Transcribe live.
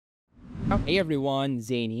Hey everyone,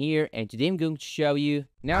 Zane here, and today I'm going to show you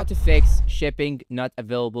how to fix shipping not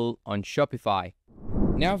available on Shopify.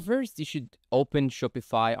 Now first, you should open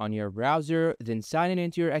Shopify on your browser, then sign in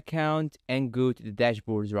into your account and go to the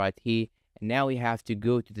dashboard right here. And now we have to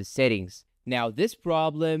go to the settings. Now this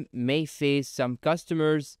problem may face some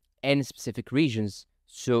customers in specific regions.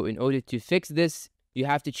 So in order to fix this, you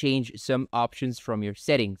have to change some options from your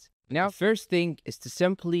settings. Now first thing is to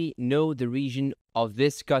simply know the region of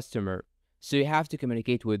this customer. So you have to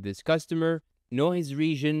communicate with this customer, know his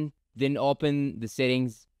region, then open the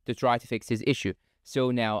settings to try to fix his issue. So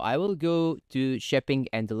now I will go to shipping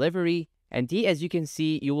and delivery, and here, as you can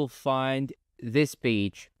see, you will find this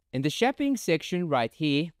page. In the shipping section right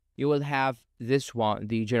here, you will have this one,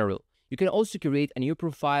 the general. You can also create a new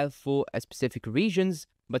profile for a specific regions,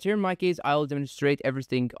 but here in my case, I'll demonstrate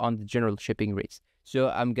everything on the general shipping rates. So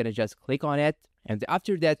I'm gonna just click on it. And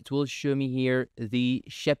after that, it will show me here the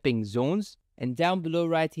shipping zones. And down below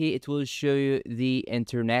right here, it will show you the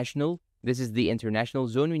international. This is the international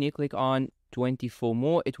zone. When you click on 24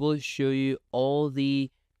 more, it will show you all the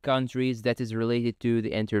countries that is related to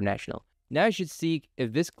the international. Now you should see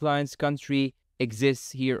if this client's country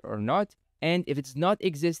exists here or not. And if it's not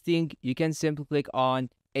existing, you can simply click on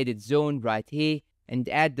edit zone right here and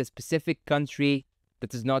add the specific country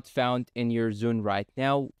that is not found in your zone right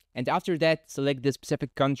now. And after that, select the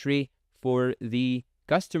specific country for the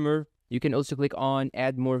customer. You can also click on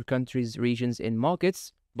add more countries, regions, and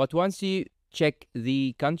markets. But once you check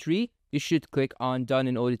the country, you should click on done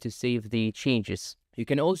in order to save the changes. You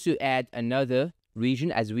can also add another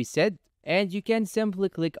region as we said, and you can simply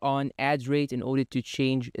click on add rate in order to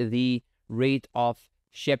change the rate of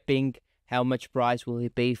shipping. How much price will he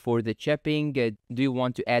pay for the shipping? Do you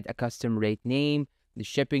want to add a custom rate name, the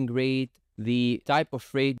shipping rate, the type of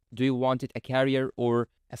rate? Do you want it a carrier or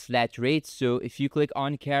a flat rate? So if you click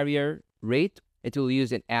on carrier rate, it will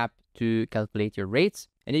use an app to calculate your rates.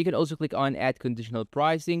 And you can also click on add conditional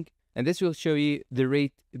pricing, and this will show you the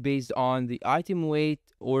rate based on the item weight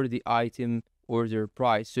or the item order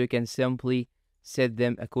price. So you can simply set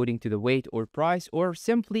them according to the weight or price, or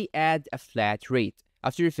simply add a flat rate.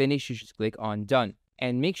 After you finish, you should click on done.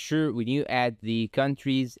 And make sure when you add the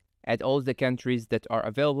countries, add all the countries that are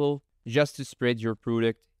available, just to spread your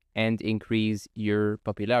product and increase your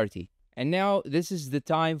popularity. And now this is the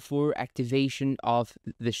time for activation of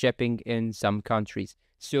the shipping in some countries.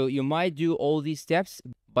 So you might do all these steps,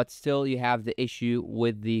 but still you have the issue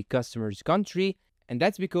with the customer's country. And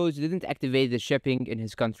that's because you didn't activate the shipping in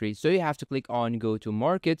his country. So you have to click on go to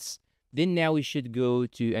markets. Then now we should go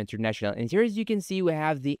to international. And here, as you can see, we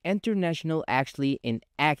have the international actually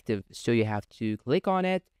inactive. So you have to click on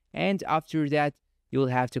it. And after that, you'll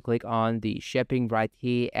have to click on the shipping right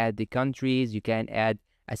here, add the countries. You can add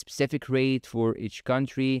a specific rate for each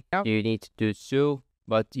country. Now you need to do so,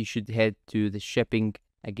 but you should head to the shipping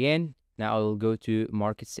again. Now I will go to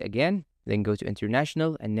markets again, then go to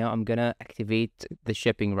international. And now I'm gonna activate the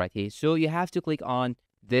shipping right here. So you have to click on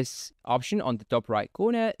this option on the top right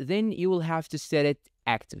corner, then you will have to set it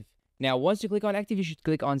active. Now, once you click on active, you should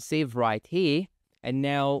click on save right here. And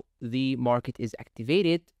now the market is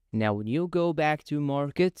activated. Now, when you go back to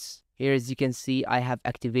markets, here as you can see, I have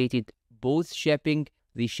activated both shipping,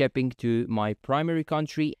 the shipping to my primary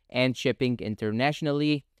country and shipping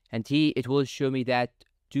internationally. And here it will show me that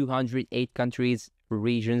 208 countries or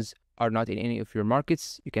regions are not in any of your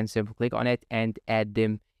markets. You can simply click on it and add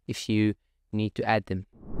them if you need to add them.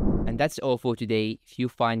 And that's all for today. If you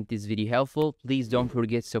find this video helpful, please don't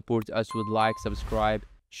forget to support us with like, subscribe,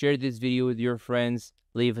 share this video with your friends,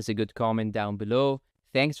 leave us a good comment down below.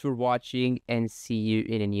 Thanks for watching and see you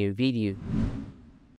in a new video.